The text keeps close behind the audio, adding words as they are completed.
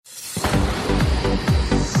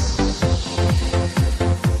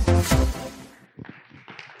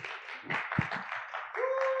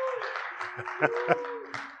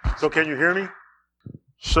So can you hear me?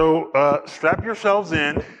 So strap yourselves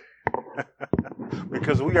in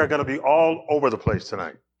because we are going to be all over the place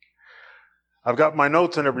tonight. I've got my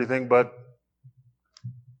notes and everything, but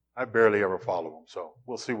I barely ever follow them, so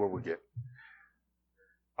we'll see where we get.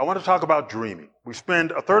 I want to talk about dreaming. We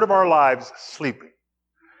spend a third of our lives sleeping,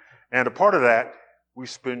 and a part of that we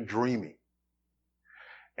spend dreaming.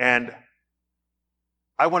 And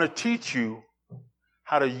I want to teach you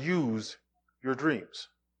how to use your dreams.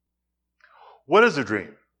 What is a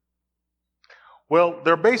dream? Well,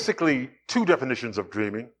 there are basically two definitions of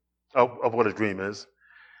dreaming, of what a dream is.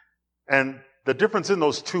 And the difference in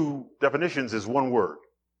those two definitions is one word.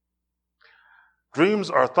 Dreams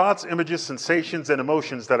are thoughts, images, sensations, and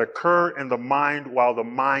emotions that occur in the mind while the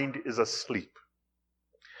mind is asleep.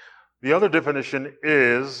 The other definition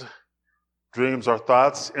is dreams are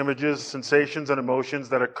thoughts, images, sensations, and emotions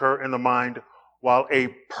that occur in the mind while a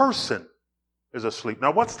person is asleep.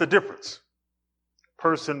 Now, what's the difference?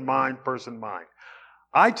 Person, mind.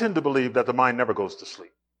 I tend to believe that the mind never goes to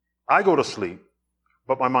sleep. I go to sleep,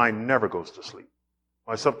 but my mind never goes to sleep.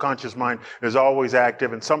 My subconscious mind is always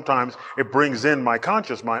active, and sometimes it brings in my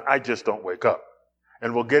conscious mind. I just don't wake up.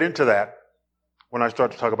 And we'll get into that when I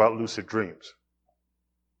start to talk about lucid dreams.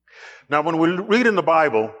 Now, when we read in the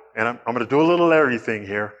Bible, and I'm going to do a little Larry thing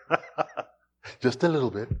here, just a little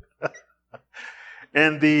bit.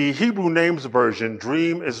 In the Hebrew Names version,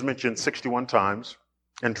 dream is mentioned 61 times,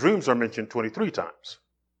 and dreams are mentioned 23 times.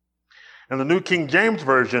 In the New King James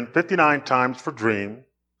Version, 59 times for dream,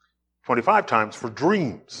 25 times for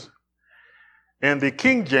dreams. In the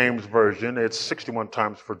King James Version, it's 61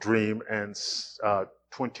 times for dream and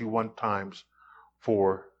 21 times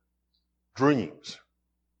for dreams.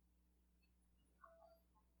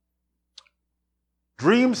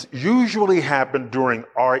 Dreams usually happen during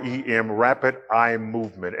REM, rapid eye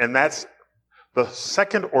movement, and that's the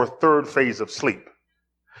second or third phase of sleep.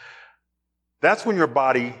 That's when your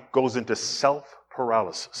body goes into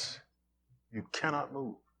self-paralysis. You cannot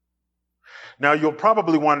move. Now, you'll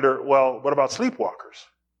probably wonder, well, what about sleepwalkers?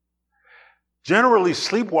 Generally,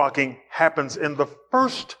 sleepwalking happens in the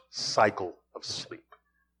first cycle of sleep.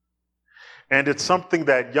 And it's something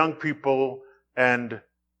that young people and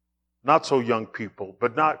not so young people,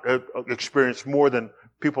 but not experience more than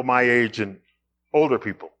people my age and older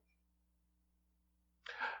people.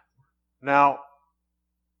 Now,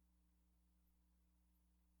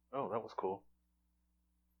 oh, that was cool.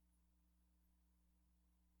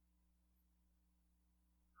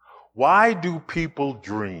 Why do people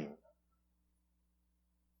dream?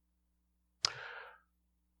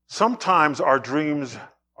 Sometimes our dreams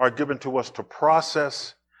are given to us to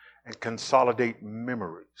process and consolidate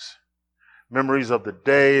memories. Memories of the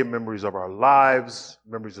day, memories of our lives,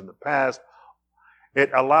 memories in the past.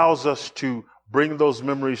 It allows us to bring those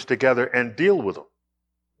memories together and deal with them.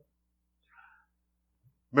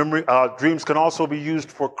 Dreams can also be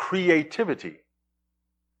used for creativity.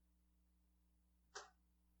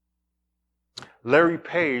 Larry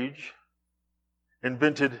Page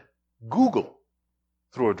invented Google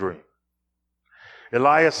through a dream.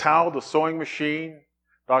 Elias Howe, the sewing machine.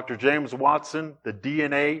 Dr. James Watson, the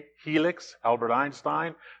DNA helix. Albert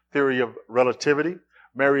Einstein, theory of relativity.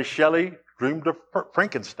 Mary Shelley dreamed of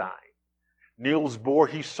Frankenstein. Niels Bohr,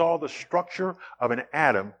 he saw the structure of an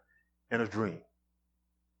atom in a dream.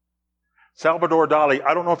 Salvador Dali,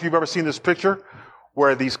 I don't know if you've ever seen this picture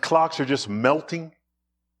where these clocks are just melting.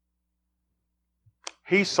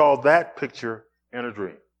 He saw that picture in a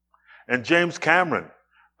dream. And James Cameron,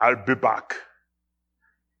 I'll be back.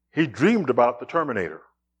 He dreamed about the Terminator.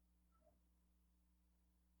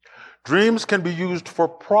 Dreams can be used for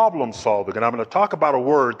problem solving, and I'm going to talk about a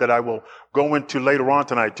word that I will go into later on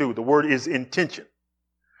tonight too. The word is intention.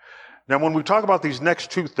 Now, when we talk about these next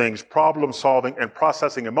two things, problem solving and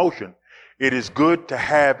processing emotion, it is good to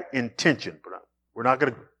have intention. But we're not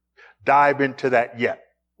going to dive into that yet.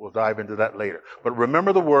 We'll dive into that later. But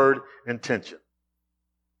remember the word intention.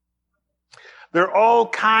 There are all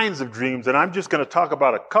kinds of dreams, and I'm just going to talk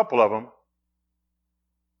about a couple of them.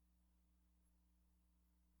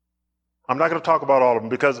 I'm not going to talk about all of them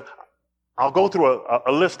because I'll go through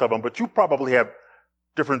a list of them, but you probably have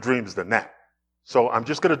different dreams than that. So I'm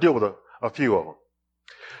just going to deal with a few of them.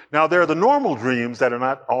 Now, there are the normal dreams that are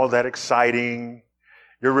not all that exciting.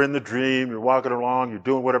 You're in the dream, you're walking along, you're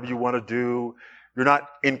doing whatever you want to do. You're not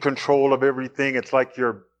in control of everything. It's like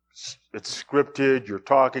it's scripted, you're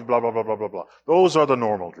talking, blah, blah, blah, blah, blah, blah. Those are the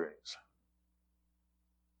normal dreams.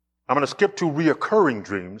 I'm going to skip to reoccurring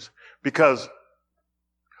dreams because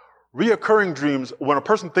Reoccurring dreams, when a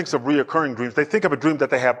person thinks of reoccurring dreams, they think of a dream that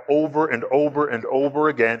they have over and over and over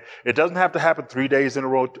again. It doesn't have to happen 3 days in a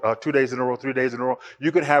row, 2 days in a row, 3 days in a row.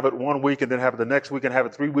 You can have it 1 week and then have it the next week and have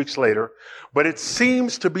it 3 weeks later. But it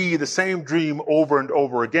seems to be the same dream over and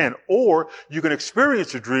over again. Or you can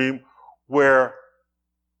experience a dream where,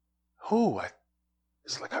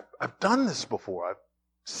 it's like I've done this before. I've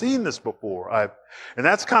seen this before. And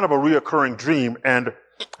that's kind of a reoccurring dream. And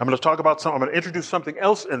I'm going to talk about I'm going to introduce something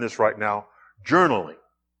else in this right now, journaling.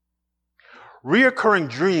 Reoccurring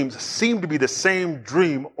dreams seem to be the same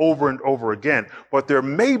dream over and over again, but there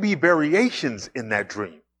may be variations in that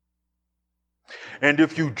dream. And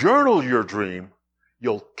if you journal your dream,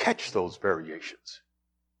 you'll catch those variations.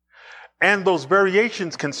 And those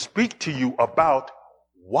variations can speak to you about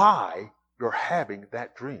why you're having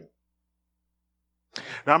that dream.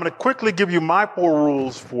 Now, I'm going to quickly give you my 4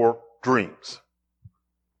 rules for dreams.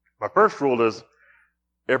 My first rule is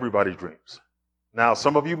everybody dreams. Now,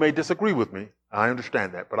 some of you may disagree with me. I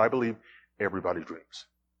understand that, but I believe everybody dreams.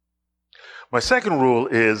 My second rule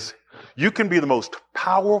is you can be the most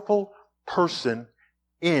powerful person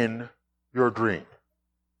in your dream.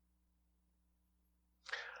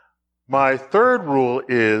 My third rule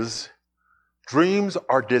is dreams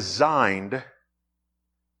are designed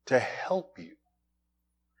to help you.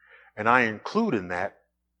 And I include in that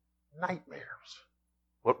nightmares.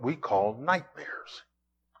 What we call nightmares.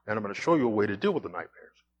 And I'm going to show you a way to deal with the nightmares.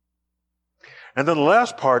 And then the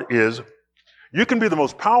last part is you can be the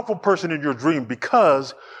most powerful person in your dream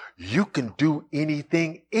because you can do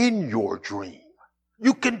anything in your dream.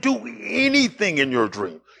 You can do anything in your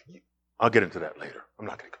dream. I'll get into that later. I'm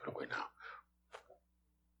not going to give it away now.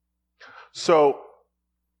 So,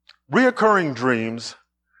 reoccurring dreams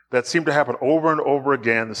that seem to happen over and over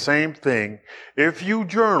again, the same thing. If you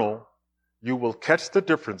journal, you will catch the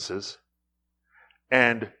differences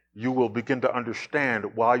and you will begin to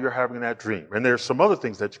understand why you're having that dream. And there's some other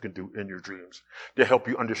things that you can do in your dreams to help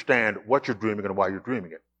you understand what you're dreaming and why you're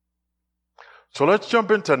dreaming it. So let's jump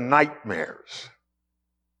into nightmares.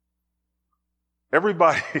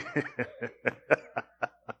 Everybody,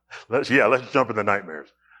 let's jump into nightmares.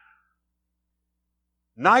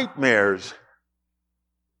 Nightmares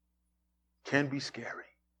can be scary.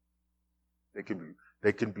 They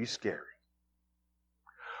can be scary.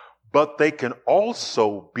 But they can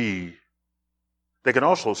also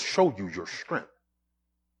show you your strength.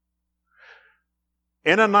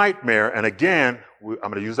 In a nightmare, and again, I'm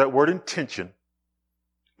going to use that word intention.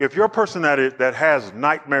 If you're a person that has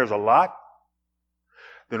nightmares a lot,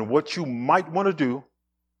 then what you might want to do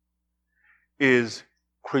is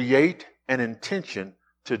create an intention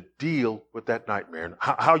to deal with that nightmare. And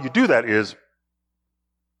how you do that is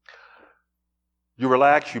you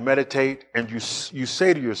relax, you meditate, and you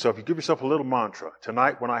say to yourself, you give yourself a little mantra.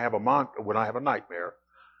 Tonight, when I have a nightmare,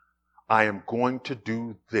 I am going to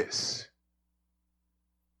do this.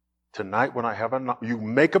 Tonight, when you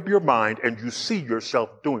make up your mind and you see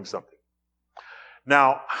yourself doing something.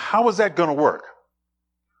 Now, how is that going to work?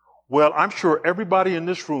 Well, I'm sure everybody in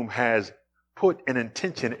this room has put an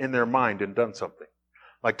intention in their mind and done something.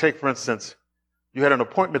 Like take, for instance, you had an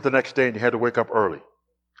appointment the next day and you had to wake up early.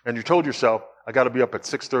 And you told yourself, I got to be up at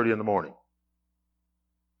 6:30 in the morning.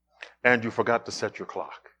 And you forgot to set your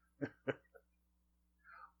clock.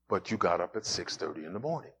 But you got up at 6:30 in the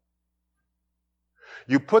morning.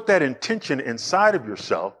 You put that intention inside of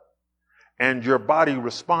yourself and your body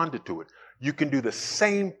responded to it. You can do the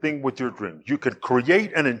same thing with your dreams. You can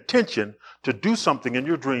create an intention to do something in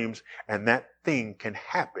your dreams and that thing can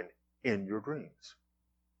happen in your dreams.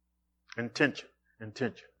 Intention.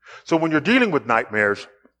 So when you're dealing with nightmares,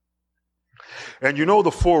 and you know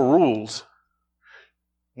the 4 rules,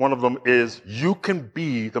 one of them is you can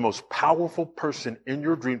be the most powerful person in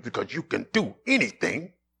your dreams because you can do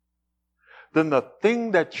anything. Then the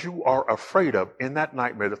thing that you are afraid of in that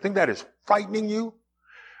nightmare, the thing that is frightening you,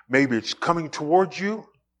 maybe it's coming towards you,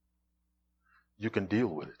 you can deal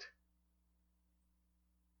with it.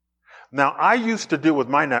 Now, I used to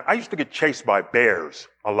get chased by bears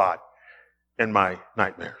a lot in my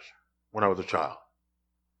nightmares when I was a child.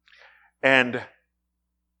 And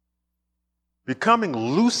becoming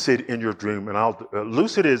lucid in your dream, and I'm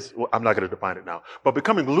not going to define it now, but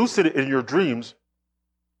becoming lucid in your dreams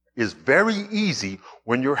is very easy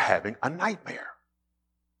when you're having a nightmare.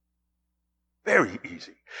 Very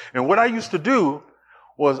easy. And what I used to do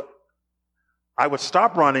was I would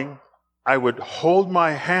stop running. I would hold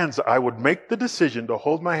my hands. I would make the decision to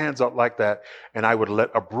hold my hands out like that, and I would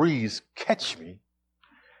let a breeze catch me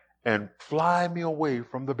and fly me away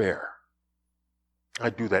from the bear. I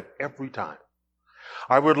do that every time.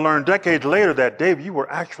 I would learn decades later that, Dave, you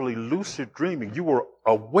were actually lucid dreaming. You were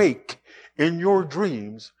awake in your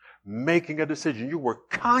dreams, making a decision. You were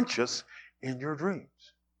conscious in your dreams.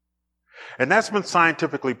 And that's been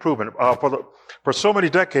scientifically proven. For so many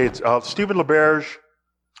decades, Stephen LaBerge,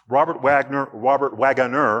 Robert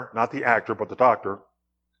Wagner, not the actor, but the doctor,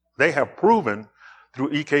 they have proven through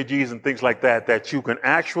EKGs and things like that, that you can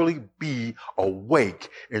actually be awake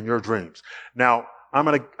in your dreams. Now, I'm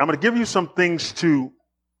gonna give you some things to,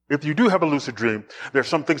 if you do have a lucid dream, there's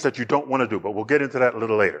some things that you don't want to do, but we'll get into that a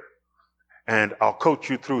little later. And I'll coach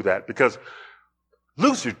you through that, because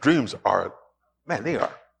lucid dreams are, man, they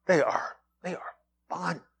are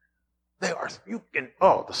fun.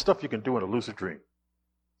 The stuff you can do in a lucid dream.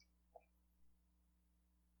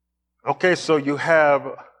 Okay, so you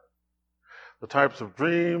have the types of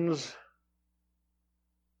dreams.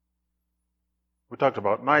 We talked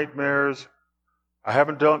about nightmares. I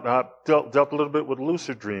haven't dealt a little bit with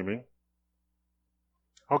lucid dreaming.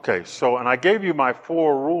 Okay, so, and I gave you my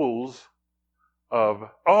 4 rules of,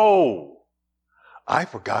 I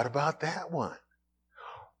forgot about that one.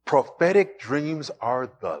 Prophetic dreams are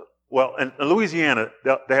in Louisiana,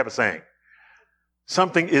 they have a saying,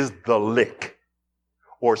 something is the lick,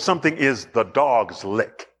 or something is the dog's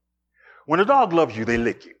lick. When a dog loves you, they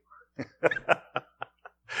lick you.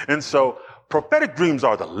 And so prophetic dreams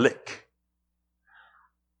are the lick.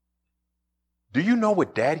 Do you know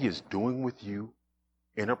what Daddy is doing with you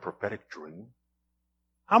in a prophetic dream?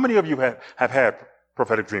 How many of you have had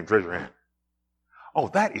prophetic dreams? Raise your hand. Oh,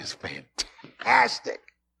 that is fantastic.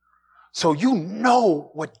 So you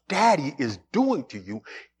know what Daddy is doing to you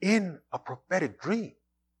in a prophetic dream.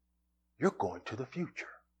 You're going to the future.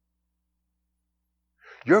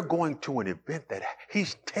 You're going to an event that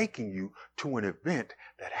he's taking you to an event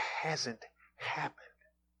that hasn't happened.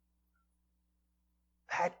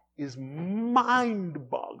 That is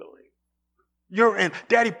mind-boggling.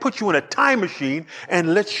 Daddy puts you in a time machine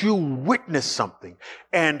and lets you witness something.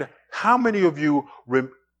 And how many of you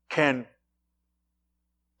can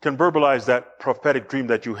verbalize that prophetic dream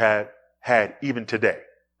that you had even today?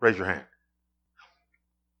 Raise your hand.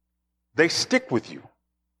 They stick with you.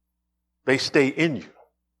 They stay in you.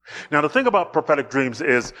 Now, the thing about prophetic dreams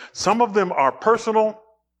is some of them are personal,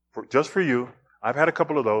 just for you. I've had a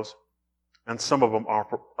couple of those. And some of them are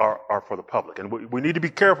for the public. And we need to be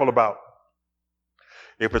careful about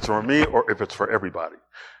if it's for me or if it's for everybody.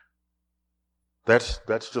 That's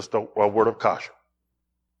just a word of caution.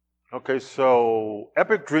 Okay, so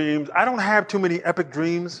epic dreams. I don't have too many epic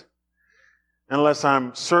dreams unless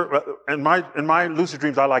I'm in my lucid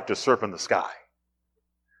dreams, I like to surf in the sky.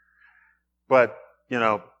 But,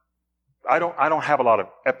 I don't have a lot of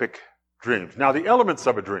epic dreams. Now, the elements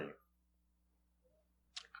of a dream.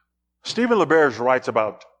 Stephen LaBerge writes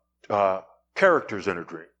about characters in a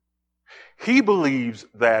dream. He believes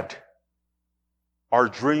that our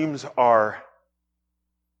dreams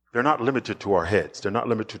they're not limited to our heads. They're not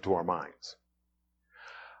limited to our minds.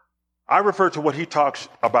 I refer to what he talks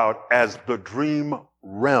about as the dream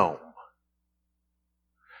realm.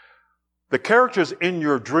 The characters in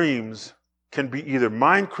your dreams can be either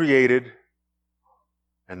mind created,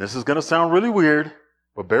 and this is going to sound really weird,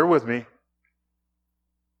 but bear with me,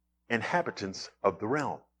 inhabitants of the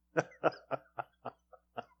realm.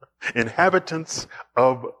 Inhabitants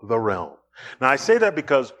of the realm. Now, I say that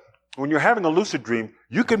because when you're having a lucid dream,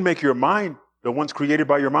 you can make your mind, the ones created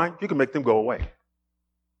by your mind, you can make them go away.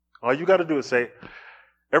 All you got to do is say,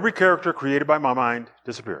 every character created by my mind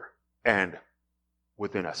disappear. And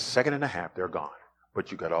within a second and a half, they're gone.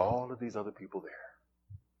 But you got all of these other people there.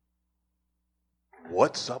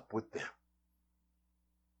 What's up with them?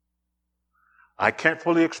 I can't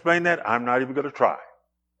fully explain that. I'm not even going to try.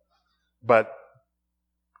 But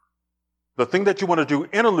the thing that you want to do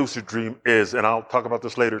in a lucid dream is, and I'll talk about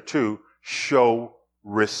this later too, show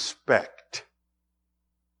respect.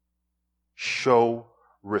 Show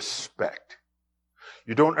respect.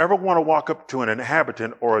 You don't ever want to walk up to an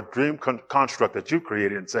inhabitant or a dream construct that you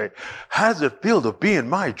created and say, how does it feel to be in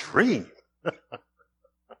my dream?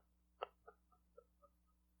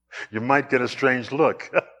 You might get a strange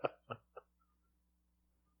look.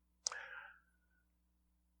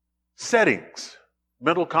 Settings,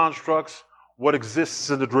 mental constructs, what exists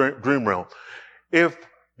in the dream realm. If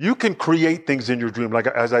you can create things in your dream, like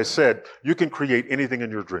as I said, you can create anything in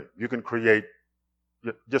your dream. You can create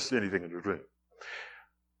just anything in your dream.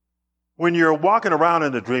 When you're walking around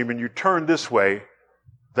in the dream and you turn this way,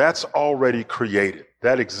 that's already created.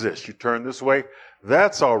 That exists. You turn this way,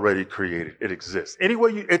 that's already created. It exists.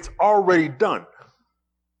 Anyway, it's already done.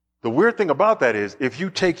 The weird thing about that is if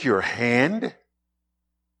you take your hand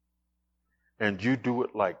and you do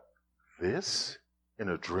it like this in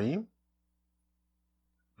a dream,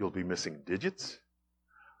 you'll be missing digits.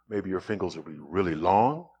 Maybe your fingers will be really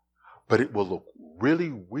long, but it will look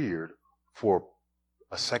really weird for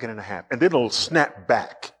a second and a half, and then it'll snap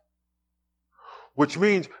back, which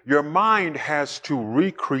means your mind has to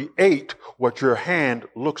recreate what your hand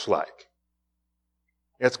looks like.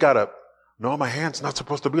 It's got to, no, my hand's not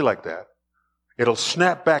supposed to be like that. It'll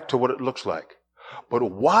snap back to what it looks like. But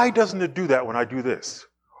why doesn't it do that when I do this?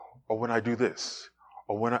 Or when I do this?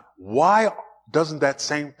 Or why doesn't that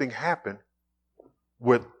same thing happen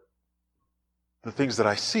with the things that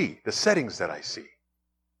I see, the settings that I see?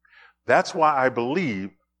 That's why I believe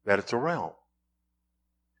that it's a realm.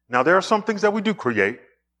 Now, there are some things that we do create,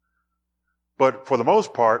 but for the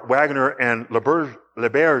most part, Wagner and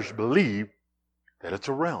Leberge believe that it's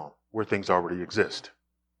a realm where things already exist.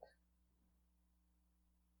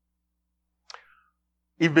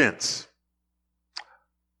 Events.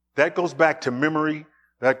 That goes back to memory.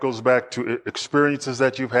 That goes back to experiences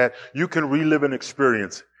that you've had. You can relive an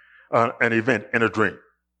experience, an event in a dream.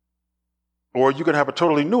 Or you can have a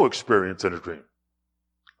totally new experience in a dream.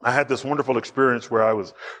 I had this wonderful experience where I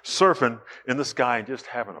was surfing in the sky and just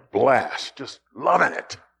having a blast, just loving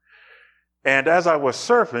it. And as I was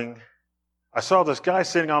surfing, I saw this guy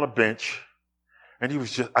sitting on a bench, and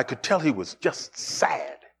I could tell he was just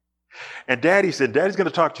sad. And Daddy said, Daddy's going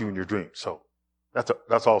to talk to you in your dream. So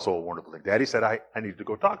that's also a wonderful thing. Daddy said, I needed to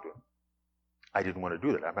go talk to him. I didn't want to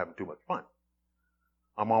do that. I'm having too much fun.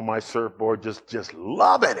 I'm on my surfboard just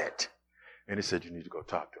loving it. And he said, you need to go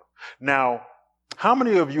talk to him. Now, how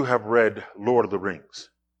many of you have read Lord of the Rings?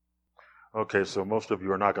 Okay, so most of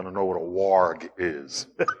you are not going to know what a warg is.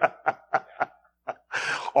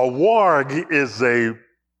 A warg is a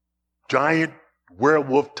giant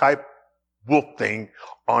werewolf type wolf thing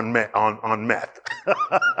on meth.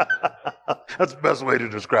 That's the best way to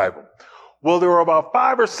describe them. Well, there were about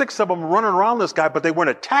 5 or 6 of them running around this guy, but they weren't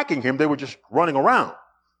attacking him. They were just running around.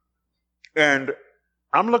 And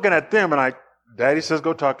I'm looking at them, and Daddy says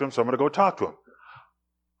go talk to him, so I'm going to go talk to him.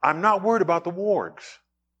 I'm not worried about the wargs.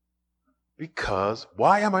 Because,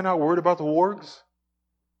 why am I not worried about the wargs?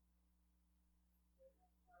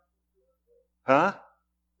 Huh?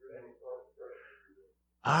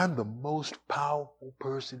 I'm the most powerful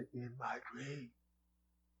person in my dream.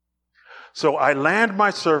 So I land my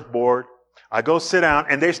surfboard, I go sit down,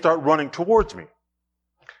 and they start running towards me.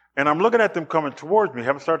 And I'm looking at them coming towards me.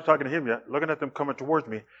 Haven't started talking to him yet. Looking at them coming towards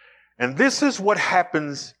me. And this is what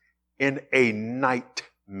happens in a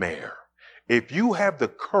nightmare. If you have the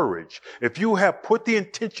courage, if you have put the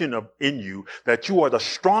intention in you that you are the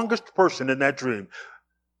strongest person in that dream,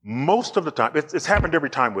 most of the time, it's happened every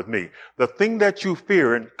time with me, the thing that you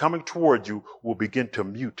fear and coming towards you will begin to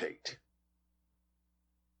mutate,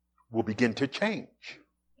 will begin to change.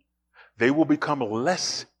 They will become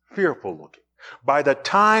less fearful looking. By the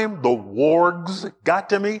time the wargs got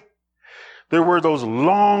to me, there were those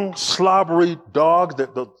long, slobbery dogs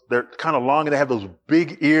they're kind of long and they have those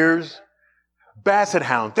big ears. Basset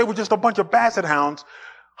hounds. They were just a bunch of basset hounds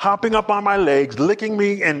hopping up on my legs, licking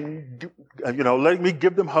me and, letting me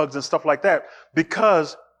give them hugs and stuff like that.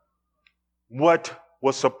 Because what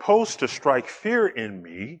was supposed to strike fear in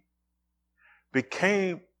me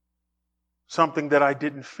became something that I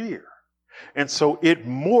didn't fear. And so it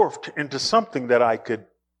morphed into something that I could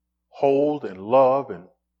hold and love and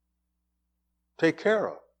take care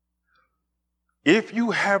of. If you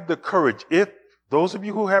have the courage, if those of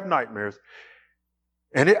you who have nightmares,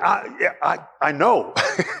 and I know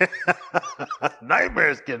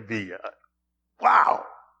nightmares can be, wow.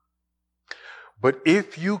 But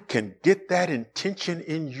if you can get that intention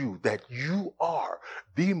in you that you are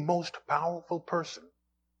the most powerful person,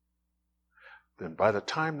 then by the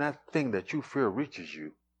time that thing that you fear reaches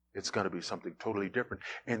you, it's going to be something totally different.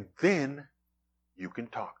 And then you can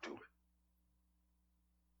talk to it.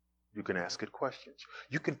 You can ask it questions.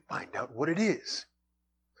 You can find out what it is.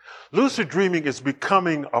 Lucid dreaming is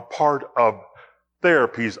becoming a part of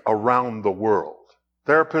therapies around the world.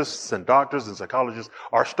 Therapists and doctors and psychologists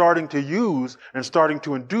are starting to use and starting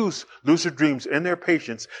to induce lucid dreams in their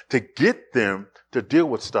patients to get them to deal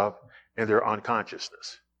with stuff in their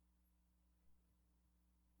unconsciousness.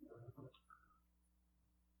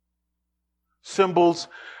 Symbols.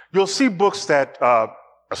 You'll see books that a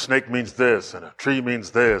snake means this, and a tree means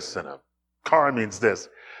this, and a car means this.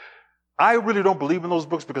 I really don't believe in those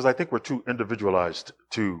books because I think we're too individualized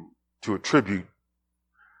to attribute.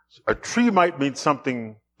 A tree might mean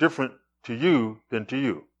something different to you than to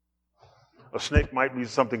you. A snake might mean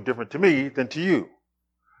something different to me than to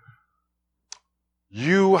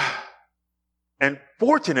you. And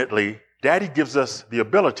fortunately, Daddy gives us the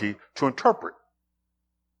ability to interpret.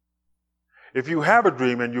 If you have a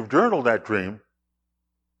dream and you've journaled that dream,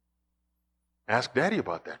 ask Daddy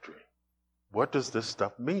about that dream. What does this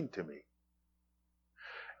stuff mean to me?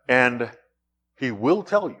 And he will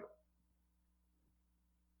tell you.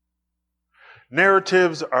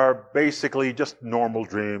 Narratives are basically just normal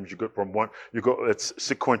dreams. It's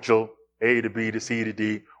sequential, A to B to C to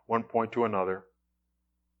D, one point to another.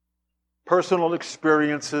 Personal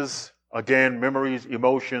experiences, again, memories,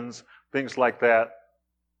 emotions, things like that.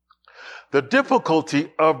 The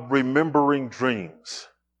difficulty of remembering dreams.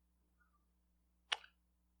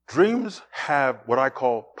 Dreams have what I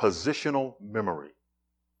call positional memory.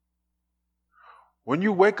 When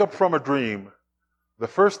you wake up from a dream, the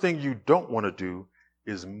first thing you don't want to do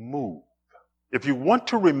is move. If you want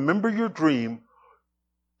to remember your dream,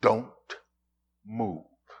 don't move.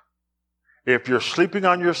 If you're sleeping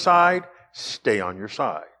on your side, stay on your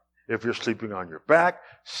side. If you're sleeping on your back,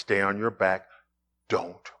 stay on your back.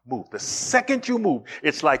 Don't move. The second you move,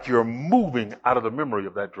 it's like you're moving out of the memory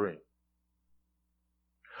of that dream.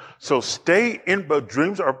 So but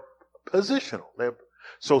dreams are positional.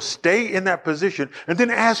 So stay in that position and then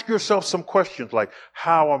ask yourself some questions like,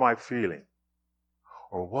 how am I feeling?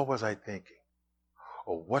 Or what was I thinking?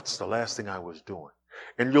 Or what's the last thing I was doing?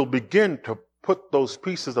 And you'll begin to put those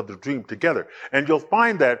pieces of the dream together. And you'll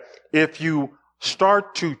find that if you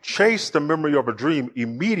start to chase the memory of a dream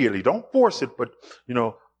immediately, don't force it, but,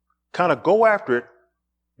 kind of go after it,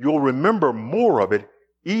 you'll remember more of it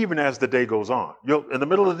even as the day goes on. In the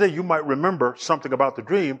middle of the day, you might remember something about the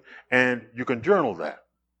dream and you can journal that.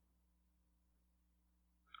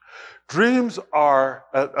 Dreams are,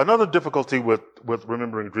 another difficulty with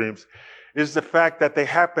remembering dreams is the fact that they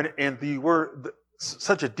happen in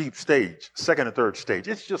such a deep stage, second and third stage.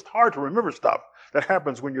 It's just hard to remember stuff that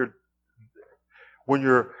happens when you're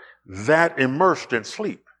that immersed in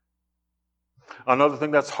sleep. Another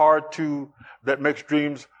thing that makes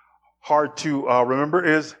dreams hard to remember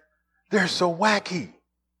is they're so wacky.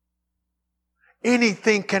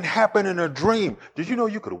 Anything can happen in a dream. Did you know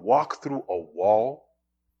you could walk through a wall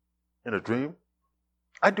in a dream?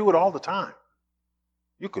 I do it all the time.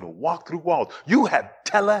 You could walk through walls. You have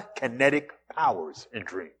telekinetic powers in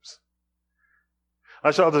dreams. I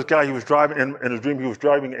saw this guy, he was driving, in a dream, he was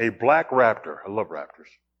driving a black Raptor. I love Raptors.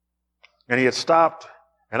 And he had stopped,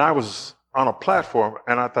 and I was on a platform,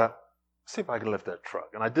 and I thought, see if I can lift that truck.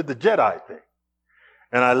 And I did the Jedi thing.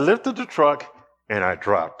 And I lifted the truck, and I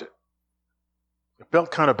dropped it. It felt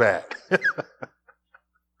kind of bad.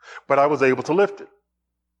 But I was able to lift it.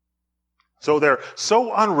 So they're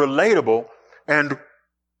so unrelatable, and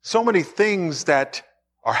so many things that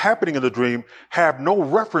are happening in the dream have no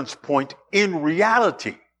reference point in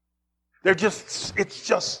reality. It's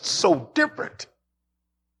just so different.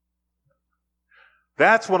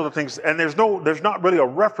 That's one of the things, and there's not really a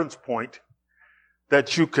reference point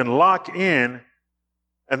that you can lock in,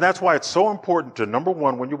 and that's why it's so important to, number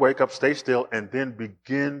one, when you wake up, stay still, and then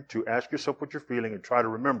begin to ask yourself what you're feeling and try to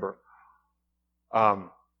remember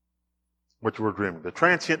what you were dreaming. The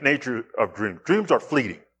transient nature of dreams. Dreams are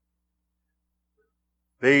fleeting.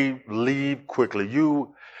 They leave quickly.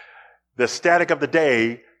 The static of the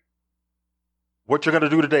day, what you're going to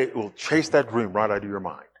do today will chase that dream right out of your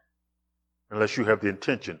mind. Unless you have the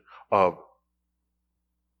intention of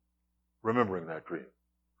remembering that dream.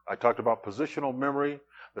 I talked about positional memory,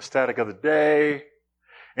 the static of the day,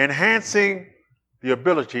 enhancing the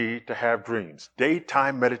ability to have dreams.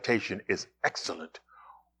 Daytime meditation is excellent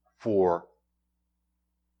for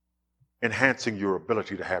enhancing your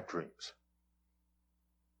ability to have dreams.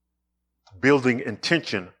 Building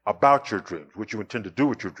intention about your dreams, what you intend to do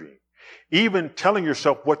with your dream. Even telling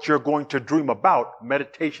yourself what you're going to dream about,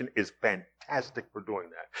 meditation is fantastic for doing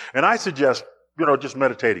that. And I suggest, just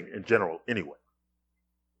meditating in general anyway.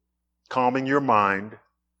 Calming your mind.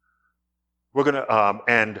 We're going to,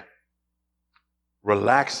 and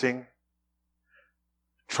relaxing,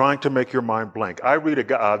 trying to make your mind blank. I read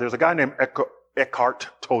there's a guy named Eckhart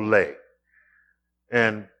Tolle.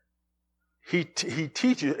 And he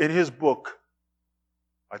teaches, in his book,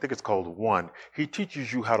 I think it's called One, he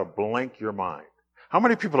teaches you how to blank your mind. How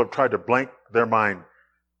many people have tried to blank their mind?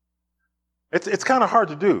 It's kind of hard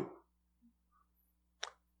to do.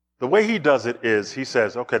 The way he does it is, he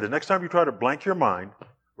says, okay, the next time you try to blank your mind,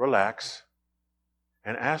 relax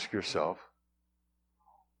and ask yourself,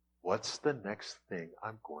 what's the next thing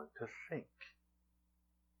I'm going to think?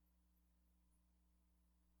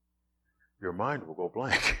 Your mind will go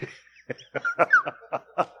blank.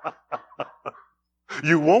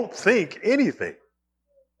 You won't think anything.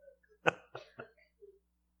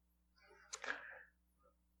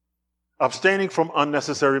 Abstaining from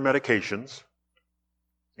unnecessary medications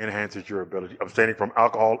enhances your ability. Abstaining from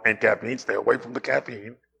alcohol and caffeine. Stay away from the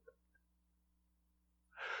caffeine.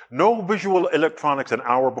 No visual electronics an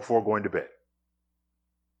hour before going to bed.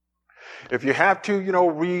 If you have to,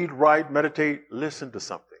 read, write, meditate, listen to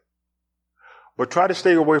something. But try to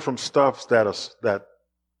stay away from stuff that.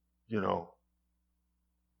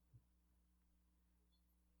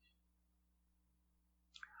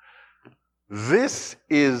 This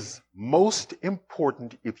is most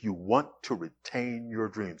important if you want to retain your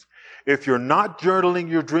dreams. If you're not journaling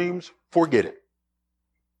your dreams, forget it.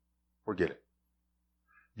 Forget it.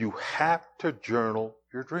 You have to journal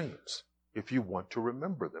your dreams if you want to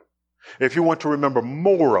remember them. If you want to remember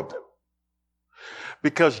more of them.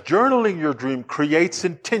 Because journaling your dream creates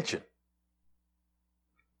intention.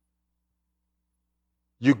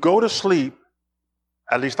 You go to sleep,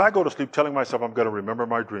 at least I go to sleep telling myself I'm going to remember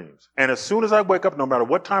my dreams. And as soon as I wake up, no matter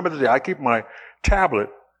what time of the day, I keep my tablet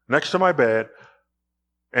next to my bed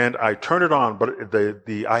and I turn it on, but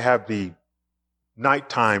I have the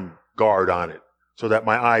nighttime guard on it so that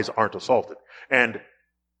my eyes aren't assaulted. And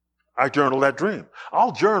I journal that dream.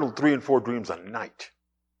 I'll journal 3 and 4 dreams a night.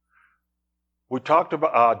 We talked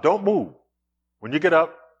about, don't move. When you get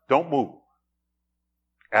up, don't move.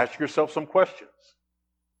 Ask yourself some questions.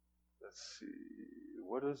 Let's see.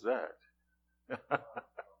 What is that?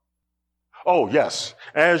 Oh, yes.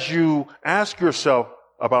 As you ask yourself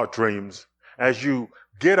about dreams, as you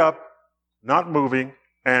get up, not moving,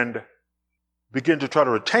 and begin to try to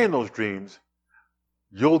retain those dreams,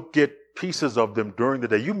 you'll get pieces of them during the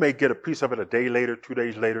day. You may get a piece of it a day later, 2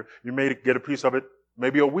 days later. You may get a piece of it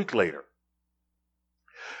maybe a week later.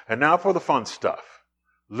 And now for the fun stuff.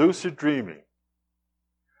 Lucid dreaming.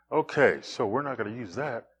 Okay, so we're not going to use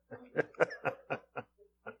that.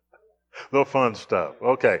 The fun stuff.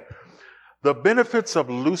 Okay. The benefits of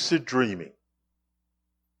lucid dreaming.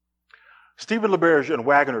 Stephen LaBerge and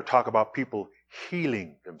Wagner talk about people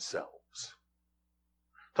healing themselves.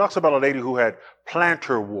 Talks about a lady who had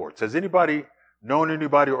plantar warts. Has anybody known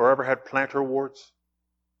anybody or ever had plantar warts?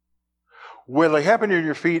 Where they happen in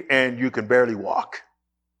your feet and you can barely walk.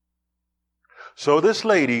 So this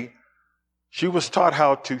lady, she was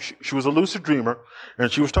taught she was a lucid dreamer, and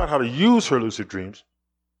she was taught how to use her lucid dreams.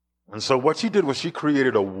 And so what she did was she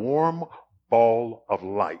created a warm ball of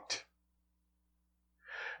light.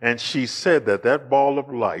 And she said that ball of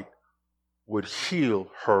light would heal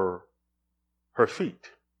her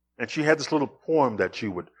feet. And she had this little poem that she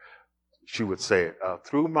would say,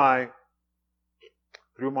 through my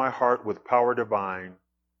heart with power divine,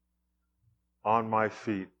 on my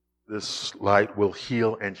feet, this light will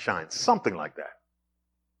heal and shine. Something like that.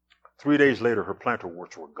 3 days later, her plantar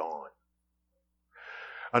warts were gone.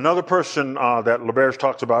 Another person that LaBerge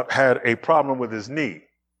talks about had a problem with his knee,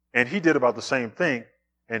 and he did about the same thing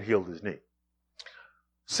and healed his knee.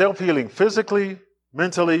 Self-healing physically,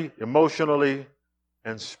 mentally, emotionally,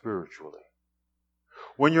 and spiritually.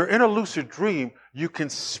 When you're in a lucid dream, you can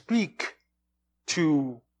speak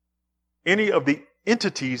to any of the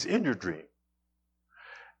entities in your dream.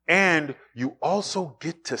 And you also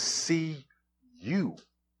get to see you.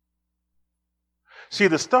 See,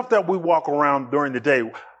 the stuff that we walk around during the day,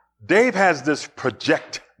 Dave has this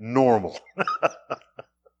project normal.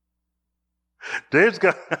 There's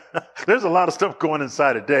a lot of stuff going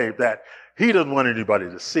inside of Dave that he doesn't want anybody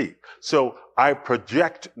to see. So I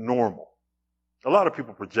project normal. A lot of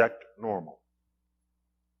people project normal.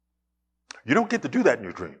 You don't get to do that in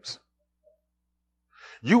your dreams.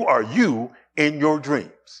 You are you in your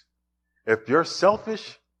dreams. If you're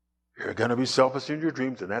selfish, you're going to be selfish in your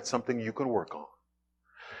dreams, and that's something you can work on.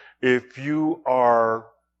 If you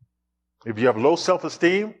have low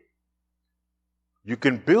self-esteem, you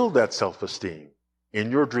can build that self-esteem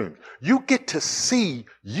in your dreams. You get to see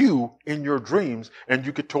you in your dreams, and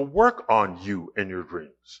you get to work on you in your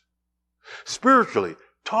dreams. Spiritually,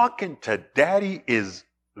 talking to Daddy is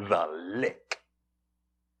the lick.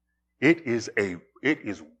 It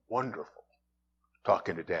is wonderful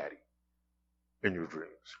talking to Daddy in your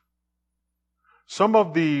dreams. Some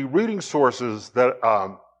of the reading sources that,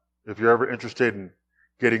 if you're ever interested in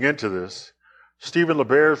getting into this, Stephen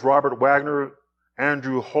LaBerge, Robert Wagner,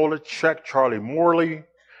 Andrew Holicek, Charlie Morley,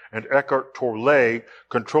 and Eckhart Tolle,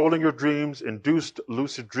 Controlling Your Dreams, Induced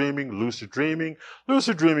Lucid Dreaming, Lucid Dreaming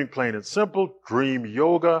Plain and Simple, Dream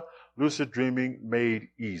Yoga, Lucid Dreaming Made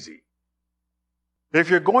Easy. If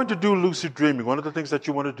you're going to do lucid dreaming, one of the things that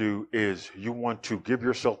you want to do is you want to give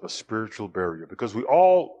yourself a spiritual barrier, because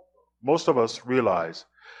most of us realize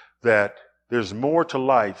that there's more to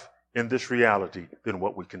life in this reality than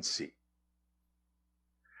what we can see.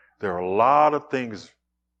 There are a lot of things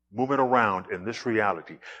moving around in this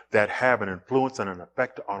reality that have an influence and an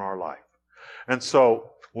effect on our life. And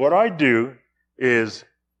so what I do is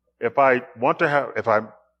if I'm not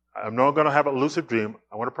going to have a lucid dream,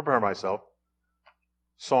 I want to prepare myself.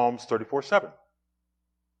 Psalms 34:7.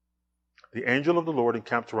 The angel of the Lord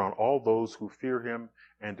encamps around all those who fear him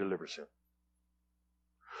and delivers him.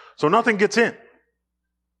 So nothing gets in.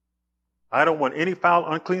 I don't want any foul,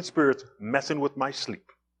 unclean spirits messing with my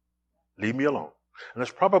sleep. Leave me alone. And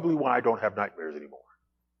that's probably why I don't have nightmares anymore.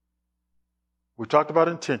 We talked about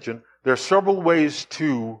intention. There are several ways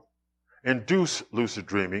to induce lucid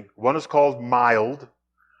dreaming. One is called mild,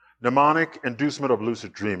 mnemonic inducement of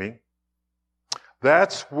lucid dreaming.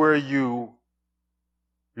 That's where you've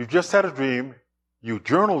just had a dream, you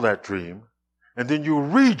journal that dream, and then you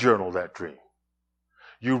re-journal that dream.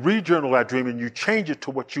 You re-journal that dream and you change it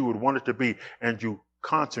to what you would want it to be, and you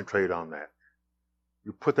concentrate on that.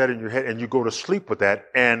 You put that in your head and you go to sleep with that,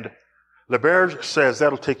 and LeBerge says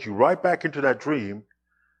that'll take you right back into that dream,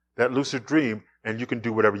 that lucid dream, and you can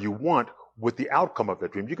do whatever you want with the outcome of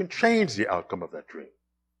that dream. You can change the outcome of that dream.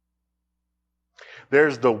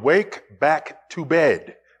 There's the wake back to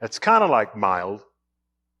bed. It's kind of like mild,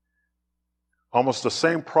 almost the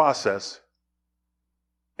same process.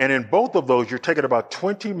 And in both of those, you're taking about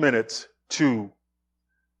 20 minutes to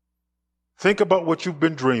think about what you've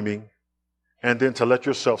been dreaming and then to let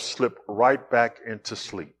yourself slip right back into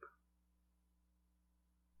sleep.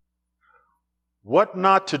 What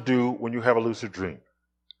not to do when you have a lucid dream?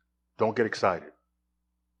 Don't get excited.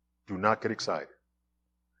 Do not get excited.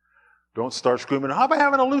 Don't start screaming, how am I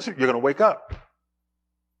having a lucid? You're going to wake up.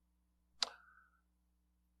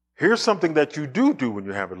 Here's something that you do when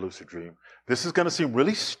you have a lucid dream. This is going to seem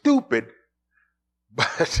really stupid,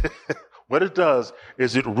 but what it does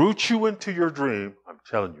is it roots you into your dream. I'm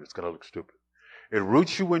telling you, it's going to look stupid. It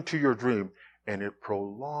roots you into your dream and it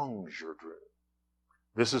prolongs your dream.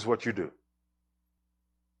 This is what you do.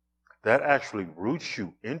 That actually roots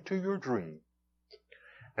you into your dream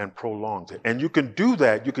and prolongs it. And you can do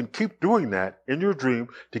that. You can keep doing that in your dream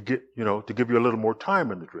to give you a little more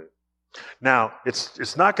time in the dream. Now,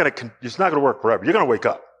 it's not going to work forever. You're going to wake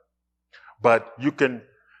up. But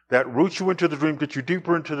that roots you into the dream, gets you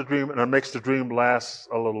deeper into the dream, and it makes the dream last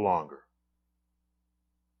a little longer.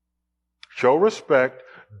 Show respect.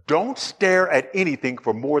 Don't stare at anything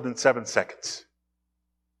for more than 7 seconds.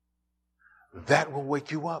 That will wake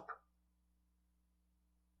you up.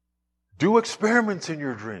 Do experiments in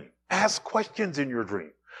your dream. Ask questions in your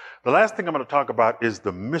dream. The last thing I'm going to talk about is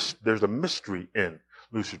there's a mystery in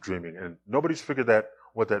lucid dreaming, and nobody's figured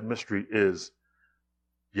what that mystery is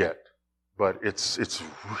yet. But it's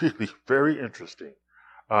really very interesting.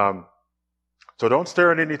 So don't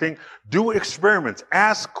stare at anything. Do experiments.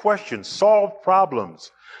 Ask questions. Solve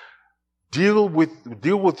problems. Deal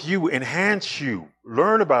with you. Enhance you.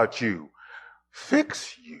 Learn about you.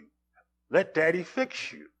 Fix you. Let Daddy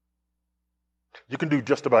fix you. You can do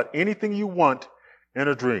just about anything you want in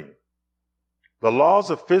a dream. The laws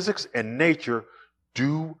of physics and nature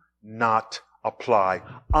do not apply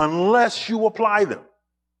unless you apply them.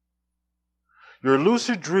 Your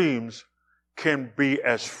lucid dreams can be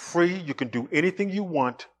as free. You can do anything you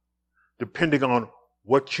want depending on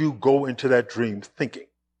what you go into that dream thinking.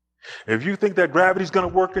 If you think that gravity's going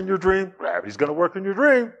to work in your dream, gravity's going to work in your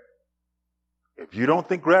dream. If you don't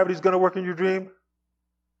think gravity's going to work in your dream,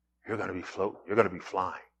 you're going to be floating. You're going to be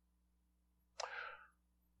flying.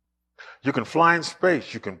 You can fly in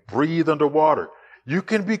space. You can breathe underwater. You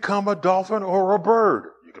can become a dolphin or a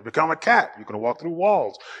bird. You can become a cat. You can walk through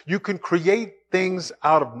walls. You can create things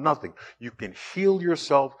out of nothing. You can heal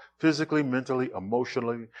yourself physically, mentally,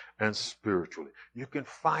 emotionally, and spiritually. You can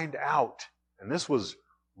find out, and this was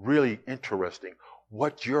really interesting,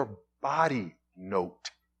 what your body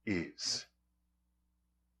note is.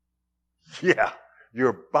 Yeah,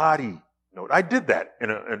 your body note. I did that in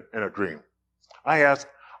a dream. I asked,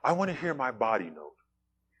 I want to hear my body note.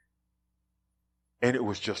 And it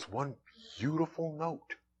was just one beautiful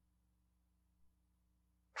note.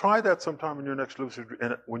 Try that sometime in your next lucid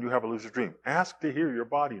dream, when you have a lucid dream. Ask to hear your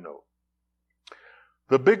body note.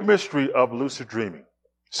 The big mystery of lucid dreaming.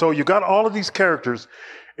 So you got all of these characters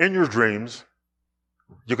in your dreams.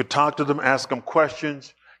 You could talk to them, ask them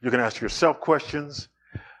questions. You can ask yourself questions.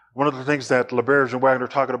 One of the things that LeBerge and Wagner are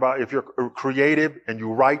talking about, if you're creative and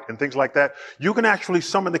you write and things like that, you can actually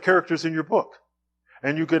summon the characters in your book.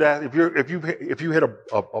 And you could ask, if you hit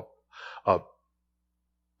a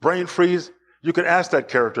brain freeze, you could ask that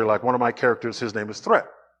character, like one of my characters, his name is Threat.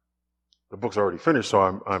 The book's already finished,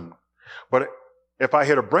 so but if I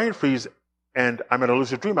hit a brain freeze and I'm in a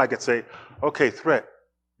lucid dream, I could say, okay, Threat,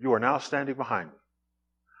 you are now standing behind me.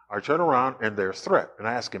 I turn around and there's Threat. And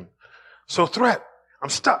I ask him, so Threat, I'm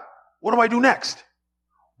stuck. What do I do next?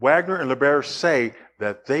 Wagner and LeBear say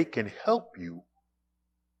that they can help you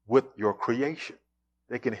with your creation.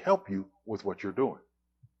 They can help you with what you're doing.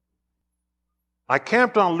 I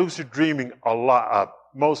camped on lucid dreaming a lot,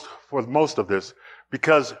 for most of this,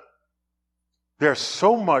 because there's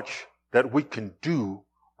so much that we can do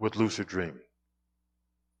with lucid dreaming.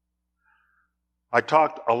 I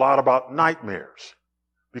talked a lot about nightmares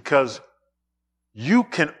because you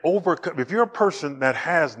can overcome, if you're a person that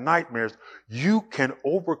has nightmares, you can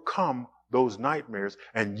overcome those nightmares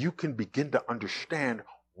and you can begin to understand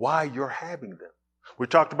why you're having them. We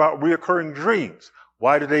talked about reoccurring dreams.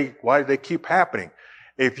 Why do they keep happening?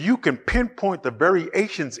 If you can pinpoint the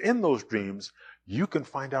variations in those dreams, you can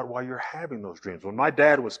find out why you're having those dreams. When my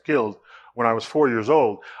dad was killed when I was 4 years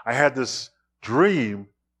old, I had this dream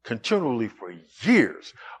continually for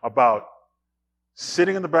years about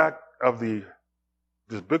sitting in the back of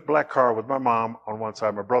this big black car with my mom on one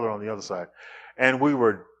side, my brother on the other side. And we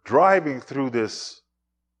were driving through this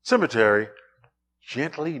cemetery,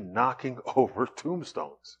 gently knocking over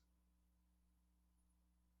tombstones.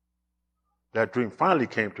 That dream finally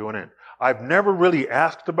came to an end. I've never really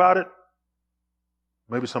asked about it.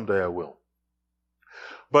 Maybe someday I will.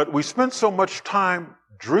 But we spend so much time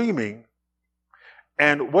dreaming.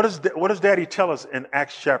 And what does Daddy tell us in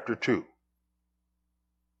Acts chapter 2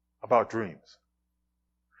 about dreams?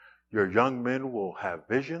 Your young men will have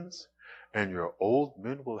visions and your old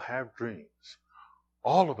men will have dreams.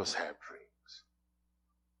 All of us have dreams.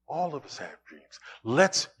 All of us have dreams.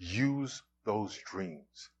 Let's use those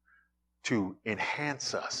dreams to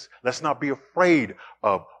enhance us. Let's not be afraid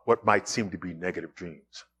of what might seem to be negative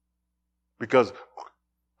dreams. Because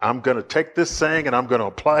I'm going to take this saying and I'm going to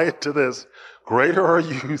apply it to this. Greater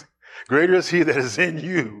is he that is in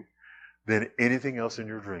you than anything else in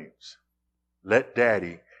your dreams. Let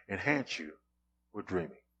Daddy enhance you with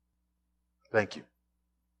dreaming. Thank you.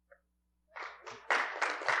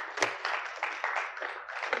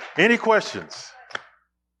 Any questions?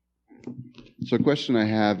 So a question I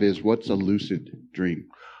have is, what's a lucid dream?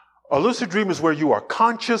 A lucid dream is where you are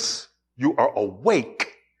conscious, you are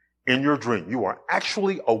awake in your dream. You are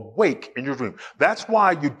actually awake in your dream. That's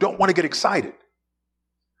why you don't want to get excited.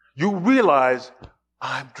 You realize,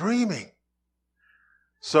 I'm dreaming.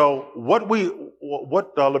 So what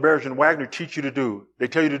LeBear and Wagner teach you to do, they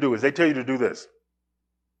tell you to do this.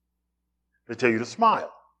 They tell you to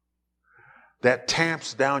smile. That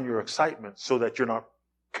tamps down your excitement so that you're not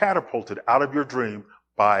catapulted out of your dream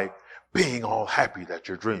by being all happy that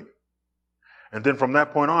you're dreaming. And then from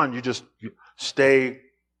that point on, you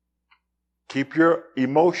keep your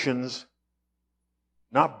emotions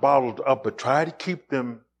not bottled up, but try to keep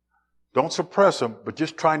them, don't suppress them, but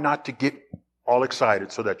just try not to get all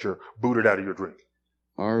excited so that you're booted out of your dream.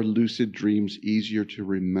 Are lucid dreams easier to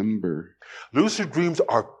remember? Lucid dreams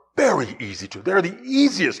are very easy to. They're the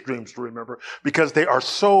easiest dreams to remember because they are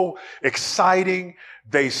so exciting.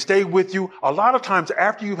 They stay with you. A lot of times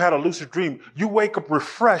after you've had a lucid dream, you wake up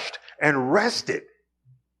refreshed and rested.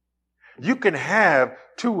 You can have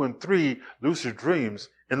 2 and 3 lucid dreams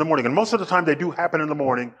in the morning. And most of the time they do happen in the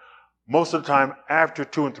morning. Most of the time after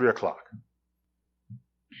 2 and 3 o'clock.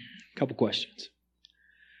 Couple questions.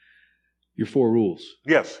 Your 4 rules.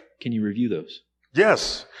 Yes. Can you review those?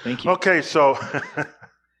 Yes. Thank you. Okay, so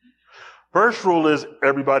first rule is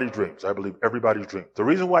everybody dreams. I believe everybody dreams. The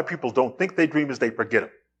reason why people don't think they dream is they forget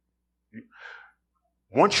them.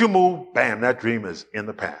 Once you move, bam, that dream is in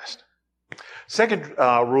the past. Second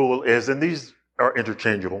rule is, and these are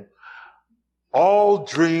interchangeable, all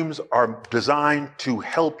dreams are designed to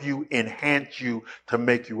help you, enhance you, to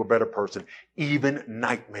make you a better person, even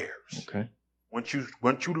nightmares. Okay. Once you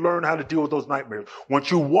learn how to deal with those nightmares, once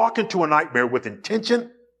you walk into a nightmare with intention,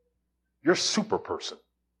 you're a super person.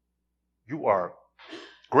 You are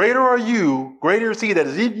greater is he that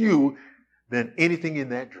is in you than anything in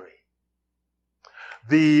that dream.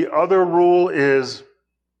 The other rule is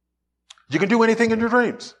you can do anything in your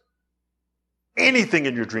dreams. Anything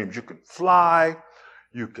in your dreams. You can fly.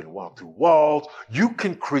 You can walk through walls. You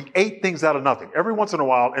can create things out of nothing. Every once in a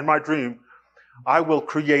while, in my dream, I will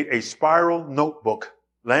create a spiral notebook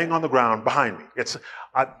laying on the ground behind me.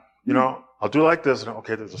 I'll do like this. And,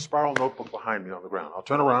 okay, there's a spiral notebook behind me on the ground. I'll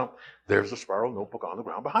turn around. There's a spiral notebook on the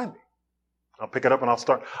ground behind me. I'll pick it up and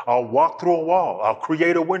I'll walk through a wall. I'll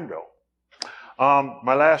create a window.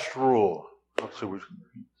 My last rule. Let's see.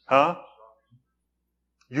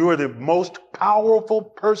 You are the most powerful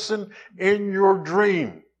person in your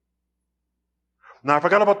dream. Now, I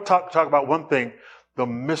forgot about talk about one thing, the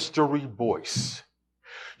mystery voice.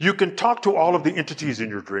 You can talk to all of the entities in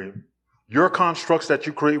your dream, your constructs that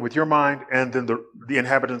you create with your mind, and then the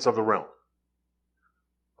inhabitants of the realm.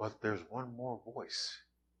 But there's one more voice.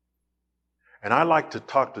 And I like to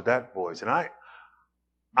talk to that voice. And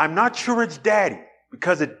I'm not sure it's Daddy,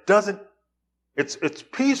 because it's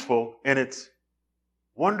peaceful and it's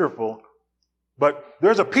wonderful. But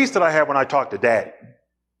there's a peace that I have when I talk to Daddy.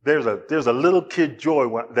 There's a little kid joy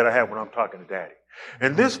that I have when I'm talking to Daddy.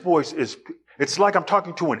 And this voice it's like I'm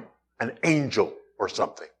talking to an angel or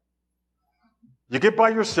something. You get by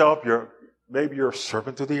yourself, maybe you're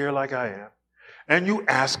surfing through the air like I am, and you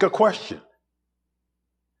ask a question.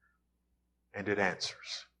 And it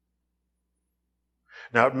answers.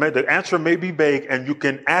 Now, the answer may be vague, and you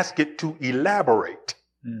can ask it to elaborate.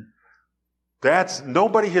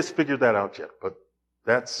 Nobody has figured that out yet, but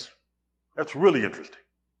that's really interesting.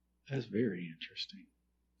 That's very interesting.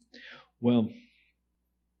 Well,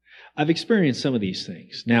 I've experienced some of these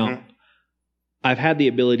things. Now, I've had the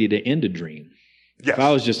ability to end a dream. Yes. If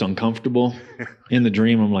I was just uncomfortable in the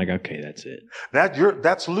dream, I'm like, okay, that's it.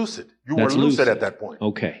 That's lucid. You were lucid at that point.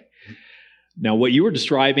 Okay. Now, what you were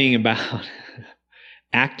describing about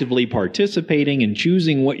actively participating and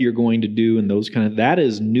choosing what you're going to do and that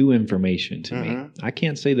is new information to me. I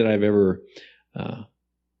can't say that I've ever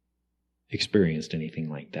experienced anything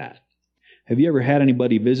like that. Have you ever had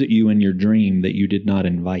anybody visit you in your dream that you did not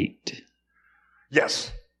invite?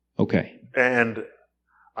 Yes. Okay. And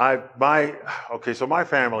so my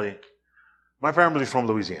family's from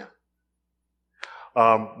Louisiana.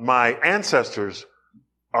 My ancestors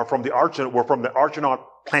were from the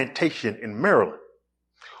Argonaut plantation in Maryland.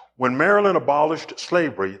 When Maryland abolished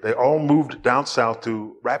slavery, they all moved down south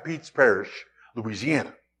to Rapides Parish,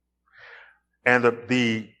 Louisiana. And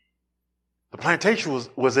the plantation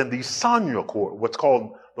was in the Sonia quarter, what's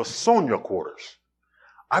called the Sonia quarters.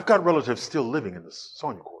 I've got relatives still living in the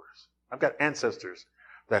Sonia quarters. I've got ancestors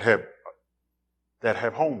that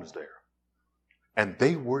have homes there. And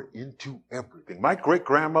they were into everything. My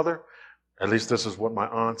great-grandmother, at least this is what my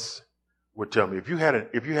aunts would tell me, if you had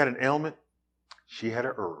an ailment, she had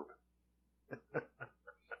an herb.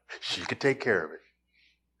 She could take care of it.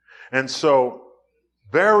 And so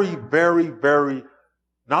very, very, very,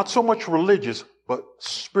 not so much religious, but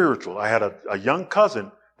spiritual. I had a young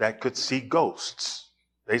cousin that could see ghosts.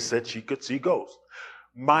 They said she could see ghosts.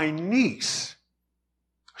 My niece,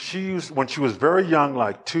 when she was very young,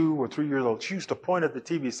 like 2 or 3 years old, she used to point at the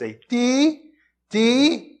TV and say, Dee.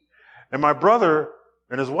 And my brother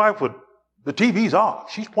and his wife the TV's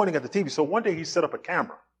off. She's pointing at the TV. So one day he set up a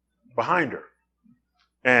camera behind her.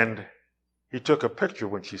 And he took a picture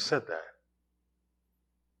when she said that.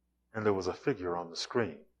 And there was a figure on the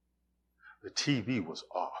screen. The TV was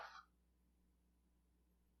off.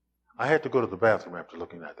 I had to go to the bathroom after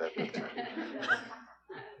looking at that picture.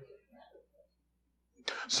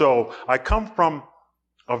 So I come from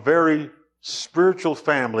a very spiritual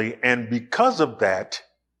family, and because of that,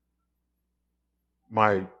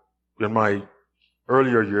 in my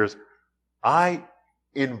earlier years, I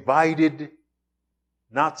invited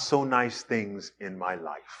not so nice things in my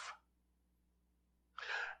life.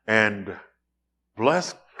 And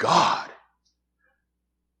bless God,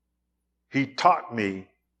 He taught me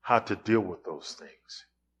how to deal with those things.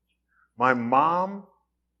 My mom,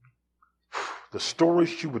 the stories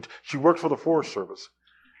she worked for the Forest Service,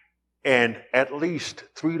 and at least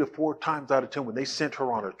 3 to 4 times out of 10 when they sent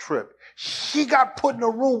her on a trip, she got put in a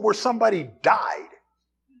room where somebody died.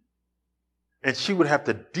 And she would have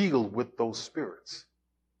to deal with those spirits.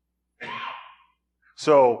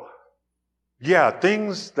 So, yeah,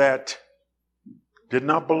 things that did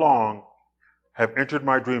not belong have entered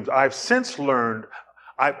my dreams. I've since learned,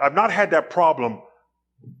 I've not had that problem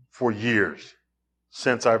for years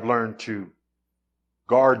since I've learned to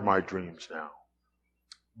guard my dreams now.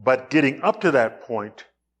 But getting up to that point,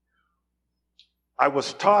 I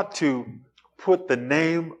was taught to put the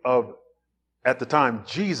name of, at the time,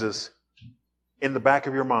 Jesus in the back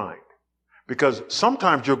of your mind. Because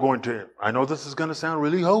sometimes you're going to, I know this is going to sound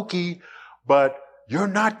really hokey, but you're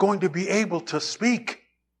not going to be able to speak.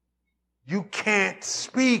 You can't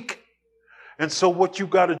speak. And so what you've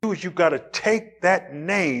got to do is you've got to take that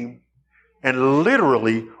name and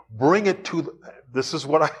literally bring it to, this is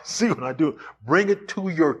what I see when I do it, bring it to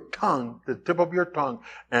your tongue, the tip of your tongue,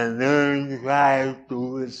 and then you have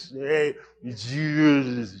to say,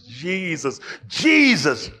 Jesus, Jesus,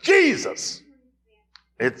 Jesus, Jesus.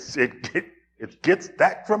 It gets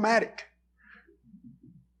that dramatic.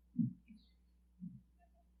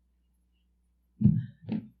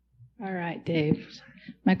 All right, Dave.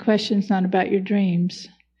 My question's not about your dreams,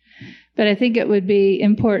 but I think it would be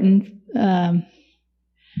important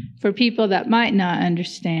for people that might not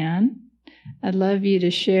understand, I'd love you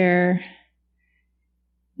to share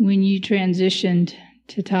when you transitioned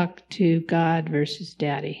to talk to God versus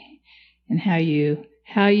Daddy, and how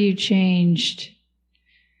you changed.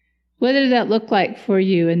 What did that look like for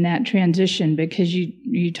you in that transition? Because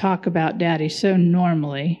you talk about Daddy so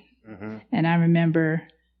normally. Mm-hmm. And I remember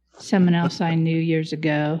someone else I knew years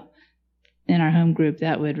ago in our home group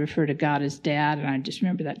that would refer to God as Dad. And I just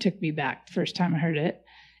remember that took me back the first time I heard it.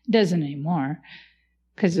 It doesn't anymore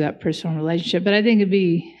because of that personal relationship. But I think it'd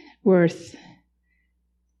be worth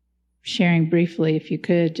sharing briefly, if you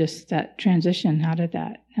could, just that transition. How did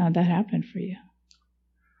that happen for you?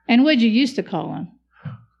 And what'd you used to call him?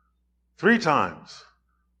 3 times.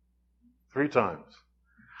 3 times.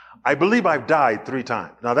 I believe I've died 3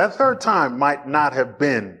 times. Now, that 3rd time might not have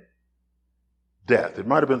been death. It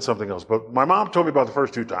might have been something else. But my mom told me about the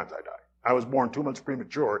first 2 times I died. I was born 2 months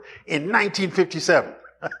premature in 1957.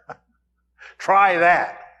 Try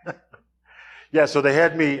that. Yeah, so they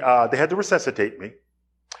had to resuscitate me.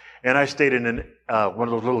 And I stayed in one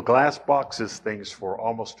of those little glass boxes things for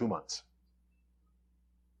almost 2 months.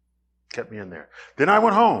 Kept me in there. Then I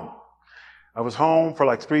went home. I was home for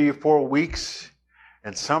like 3 or 4 weeks,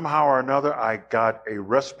 and somehow or another I got a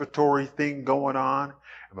respiratory thing going on,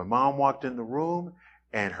 and my mom walked in the room,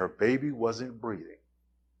 and her baby wasn't breathing.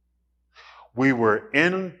 We were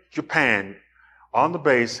in Japan on the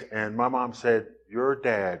base, and my mom said, "Your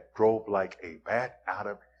dad drove like a bat out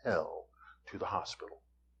of hell to the hospital.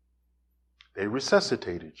 They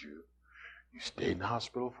resuscitated you. You stayed in the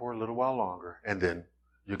hospital for a little while longer, and then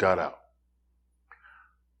you got out."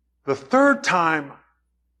 The 3rd time,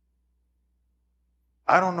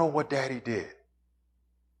 I don't know what Daddy did.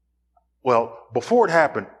 Well, before it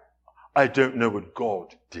happened, I don't know what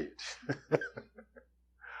God did.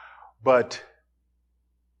 But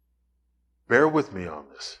bear with me on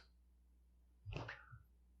this.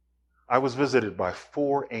 I was visited by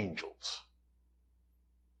 4 angels.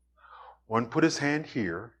 One put his hand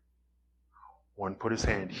here. One put his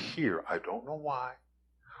hand here. I don't know why.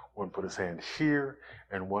 One put his hand here,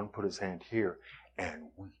 and one put his hand here,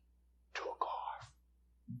 and we took off.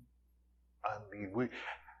 I mean,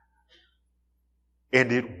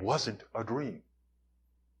 and it wasn't a dream.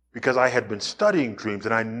 Because I had been studying dreams,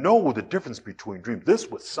 and I know the difference between dreams. This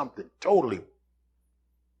was something totally,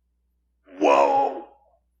 whoa!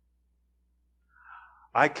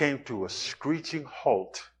 I came to a screeching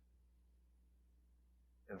halt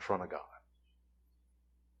in front of God.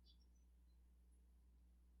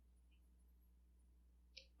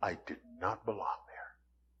 I did not belong there.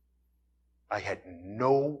 I had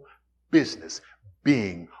no business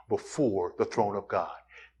being before the throne of God.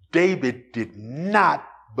 David did not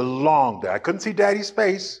belong there. I couldn't see Daddy's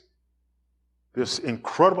face. This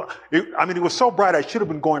incredible, it was so bright I should have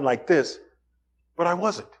been going like this, but I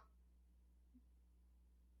wasn't.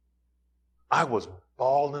 I was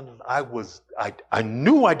bawling. I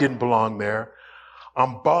knew I didn't belong there.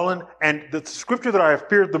 I'm bawling, and the scripture that I have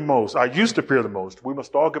feared the most, I used to fear the most, we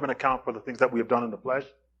must all give an account for the things that we have done in the flesh.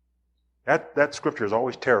 That scripture has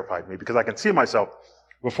always terrified me, because I can see myself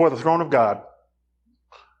before the throne of God.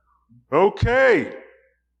 Okay,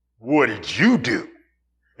 what did you do?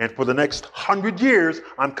 And for the next 100 years,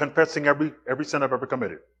 I'm confessing every sin I've ever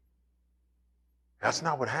committed. That's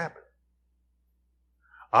not what happened.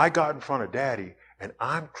 I got in front of Daddy, and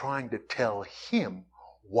I'm trying to tell him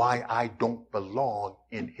why I don't belong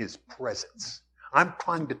in his presence. I'm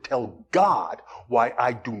trying to tell God why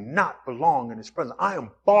I do not belong in his presence. I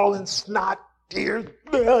am bawling snot, tears,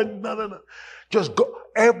 just go.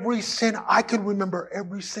 Every sin, I can remember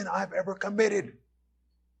every sin I've ever committed.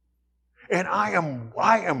 And I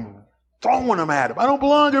am throwing them at him. I don't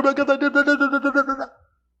belong here because I did.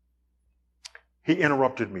 He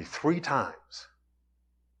interrupted me 3 times.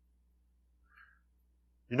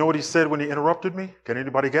 You know what he said when he interrupted me? Can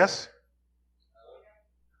anybody guess?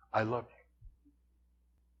 I love you.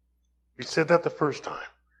 He said that the first time.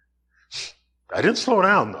 I didn't slow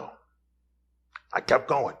down, though. I kept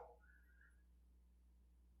going.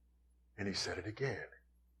 And he said it again.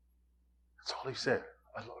 That's all he said.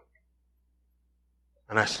 I love you.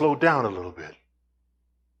 And I slowed down a little bit.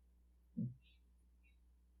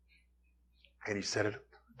 And he said it.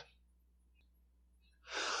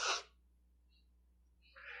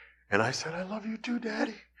 And I said, I love you too,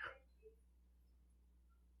 Daddy.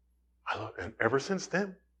 And ever since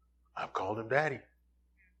then, I've called him Daddy.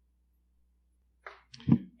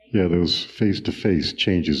 Yeah, those face-to-face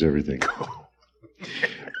changes everything.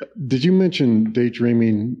 Did you mention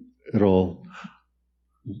daydreaming at all?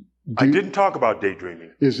 I didn't talk about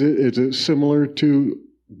daydreaming. Is it similar to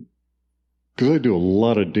because I do a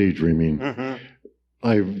lot of daydreaming. Mm-hmm.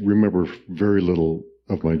 I remember very little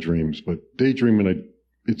of my dreams, but daydreaming,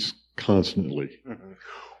 it's constantly. Mm-hmm.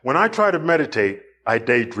 When I try to meditate, I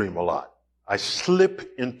daydream a lot. I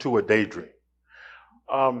slip into a daydream.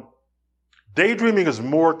 Daydreaming is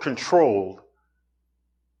more controlled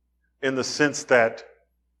in the sense that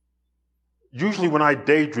usually when I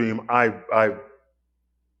daydream,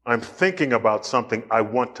 I'm thinking about something I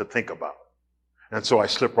want to think about. And so I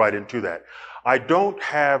slip right into that. I don't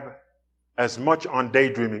have as much on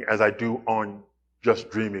daydreaming as I do on just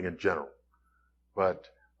dreaming in general. But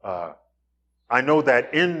I know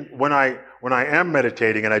that when I am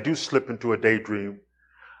meditating and I do slip into a daydream,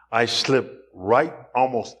 I slip right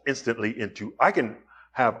almost instantly into, I can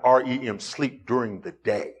have REM sleep during the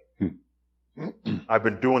day. I've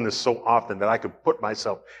been doing this so often that I could put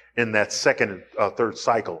myself in that second and third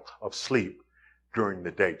cycle of sleep during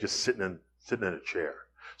the day, just sitting in a chair.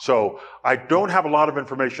 So I don't have a lot of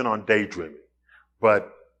information on daydreaming,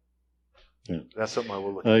 but that's something I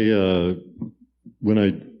will look at.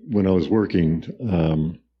 When I was working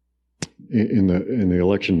in the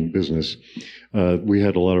election business, we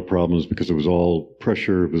had a lot of problems because it was all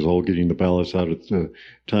pressure. It was all getting the ballots out at the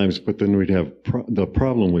times. But then we'd have the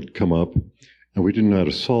problem would come up, and we didn't know how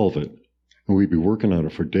to solve it, and we'd be working on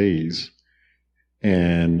it for days.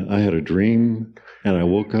 And I had a dream, and I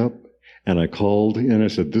woke up, and I called, and I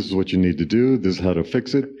said, "This is what you need to do. This is how to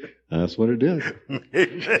fix it." That's what it did.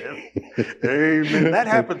 Amen. Amen. That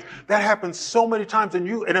happens so many times. And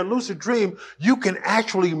in a lucid dream, you can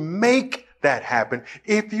actually make that happen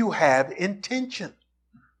if you have intention.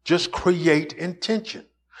 Just create intention.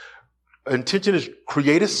 Intention is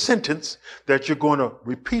create a sentence that you're going to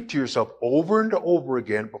repeat to yourself over and over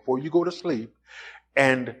again before you go to sleep.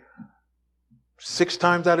 And 6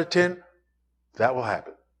 times out of 10, that will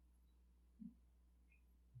happen.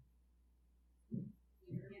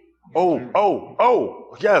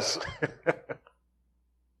 Oh, yes. Hey,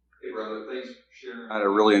 brother, thanks for sharing. I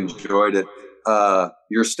really enjoyed it.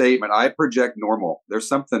 Your statement, I project normal. There's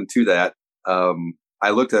something to that. I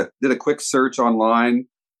did a quick search online.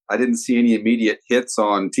 I didn't see any immediate hits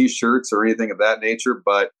on T-shirts or anything of that nature,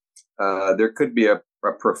 but there could be a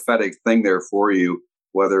prophetic thing there for you,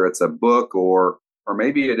 whether it's a book or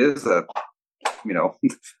maybe it is a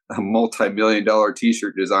multi-million-dollar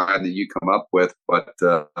T-shirt design that you come up with. But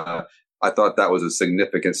I thought that was a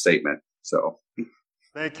significant statement. So,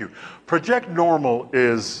 thank you. Project normal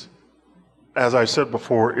is, as I said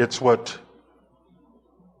before, it's what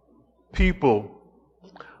people.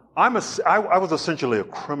 I was essentially a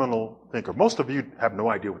criminal thinker. Most of you have no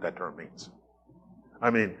idea what that term means. I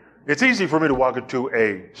mean, it's easy for me to walk into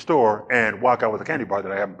a store and walk out with a candy bar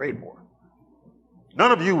that I haven't paid for.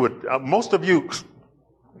 None of you would, most of you,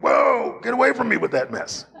 whoa, get away from me with that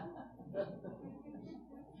mess.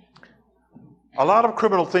 A lot of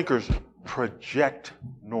criminal thinkers project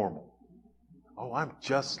normal. Oh, I'm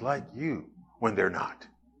just like you, when they're not.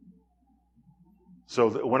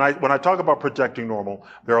 So when I talk about projecting normal,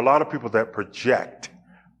 there are a lot of people that project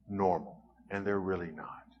normal, and they're really not.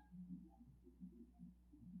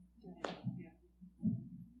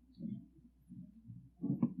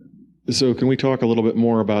 So can we talk a little bit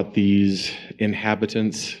more about these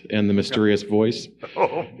inhabitants and the mysterious voice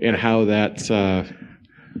and how that's, how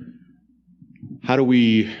do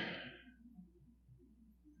we,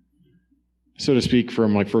 so to speak,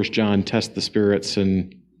 from like 1 John, test the spirits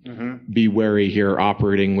and be wary here,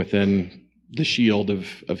 operating within the shield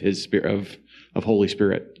of his spirit, of Holy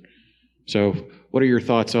Spirit. So what are your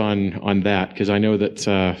thoughts on that? Because I know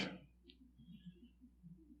that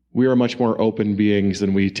we are much more open beings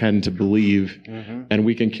than we tend to believe, and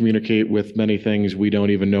we can communicate with many things we don't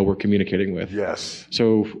even know we're communicating with. Yes.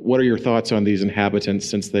 So what are your thoughts on these inhabitants,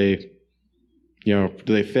 since they, do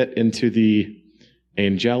they fit into the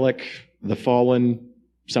angelic, the fallen,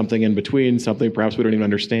 something in between, something perhaps we don't even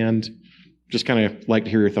understand? Just kind of like to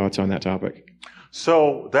hear your thoughts on that topic.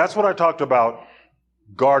 So that's what I talked about,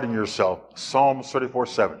 guarding yourself. Psalm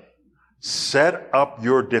 34:7. Set up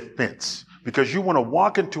your defense. Because you want to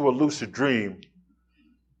walk into a lucid dream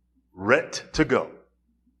ready to go.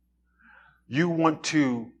 You want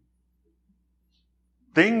to,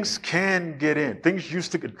 things can get in.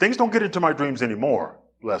 Things don't get into my dreams anymore,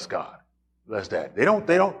 bless God, bless Dad. They don't,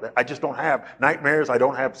 I just don't have nightmares. I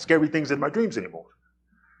don't have scary things in my dreams anymore.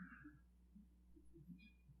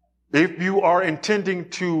 If you are intending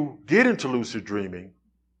to get into lucid dreaming,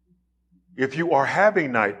 if you are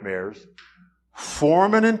having nightmares,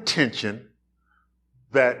 form an intention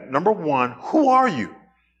that, number one, who are you?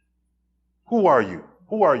 Who are you?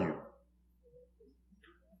 Who are you?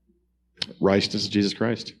 Christ is Jesus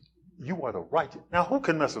Christ. You are the righteous. Now, who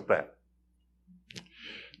can mess with that?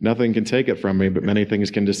 Nothing can take it from me, but many things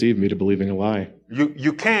can deceive me to believing a lie.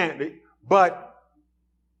 You can't, but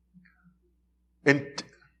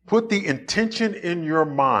put the intention in your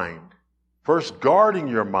mind, first guarding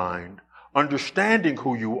your mind, understanding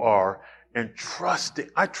who you are, and trusting.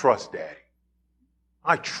 I trust Daddy.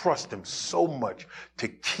 I trust him so much to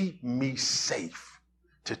keep me safe,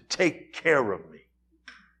 to take care of me.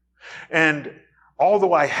 And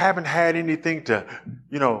although I haven't had anything to,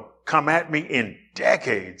 come at me in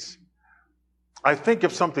decades, I think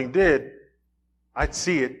if something did, I'd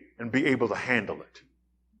see it and be able to handle it.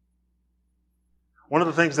 One of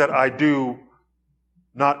the things that I do,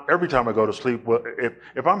 not every time I go to sleep, well,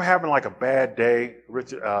 if I'm having like a bad day,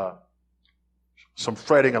 some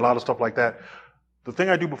fretting, a lot of stuff like that, the thing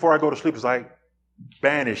I do before I go to sleep is I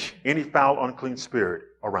banish any foul, unclean spirit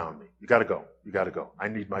around me. You got to go. You got to go. I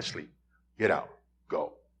need my sleep. Get out.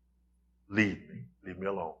 Go. Leave me. Leave me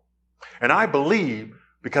alone. And I believe,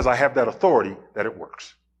 because I have that authority, that it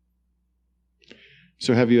works.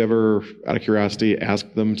 So have you ever, out of curiosity,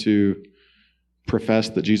 asked them to profess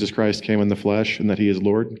that Jesus Christ came in the flesh and that he is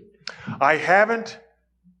Lord? I haven't.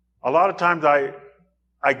 A lot of times I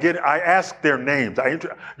ask their names. I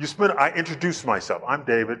introduce myself. I'm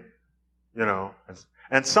David,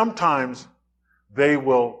 and sometimes they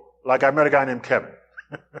will, like I met a guy named Kevin,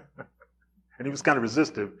 and he was kind of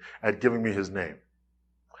resistive at giving me his name.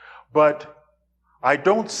 But I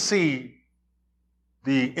don't see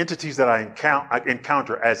the entities that I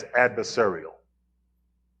encounter as adversarial.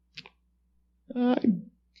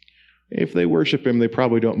 If they worship him, they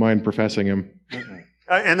probably don't mind professing him. Mm-mm.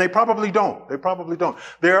 And they probably don't. They probably don't.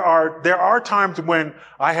 There are times when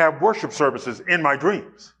I have worship services in my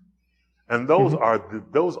dreams, and those are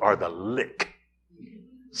the lick.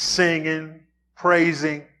 Singing,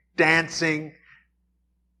 praising, dancing.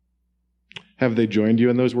 Have they joined you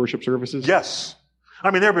in those worship services? Yes.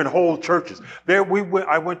 I mean, there have been whole churches. I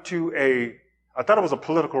went to I thought it was a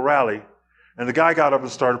political rally, and the guy got up and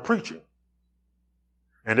started preaching.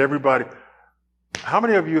 And everybody, how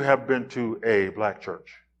many of you have been to a black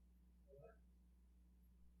church?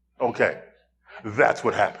 Okay. That's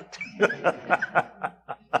what happened.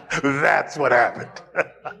 That's what happened.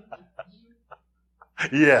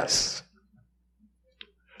 Yes.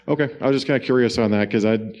 Okay. I was just kind of curious on that because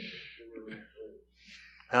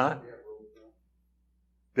Huh?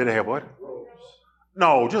 Did they have what?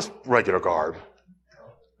 No, just regular garb.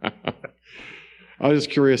 I was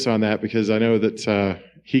just curious on that because I know that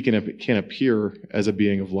he can appear as a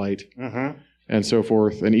being of light and so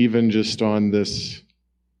forth. And even just on this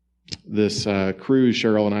cruise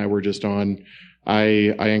Cheryl and I were just on,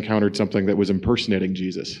 I encountered something that was impersonating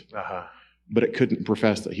Jesus, but it couldn't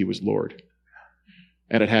profess that he was Lord.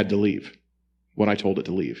 And it had to leave when I told it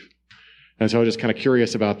to leave. And so I was just kind of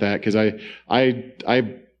curious about that because I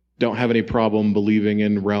don't have any problem believing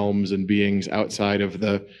in realms and beings outside of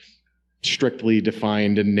the strictly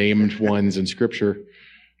defined and named ones in Scripture.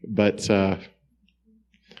 But I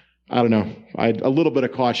don't know. A little bit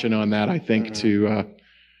of caution on that, I think,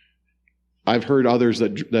 I've heard others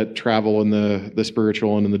that travel in the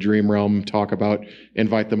spiritual and in the dream realm talk about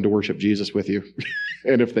invite them to worship Jesus with you.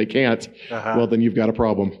 And if they can't, well, then you've got a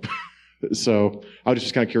problem. So I was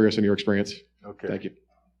just kind of curious on your experience. Okay. Thank you.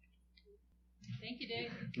 Thank you,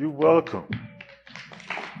 Dave. You're welcome.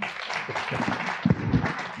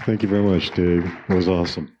 Thank you very much, Dave. It was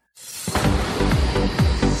awesome.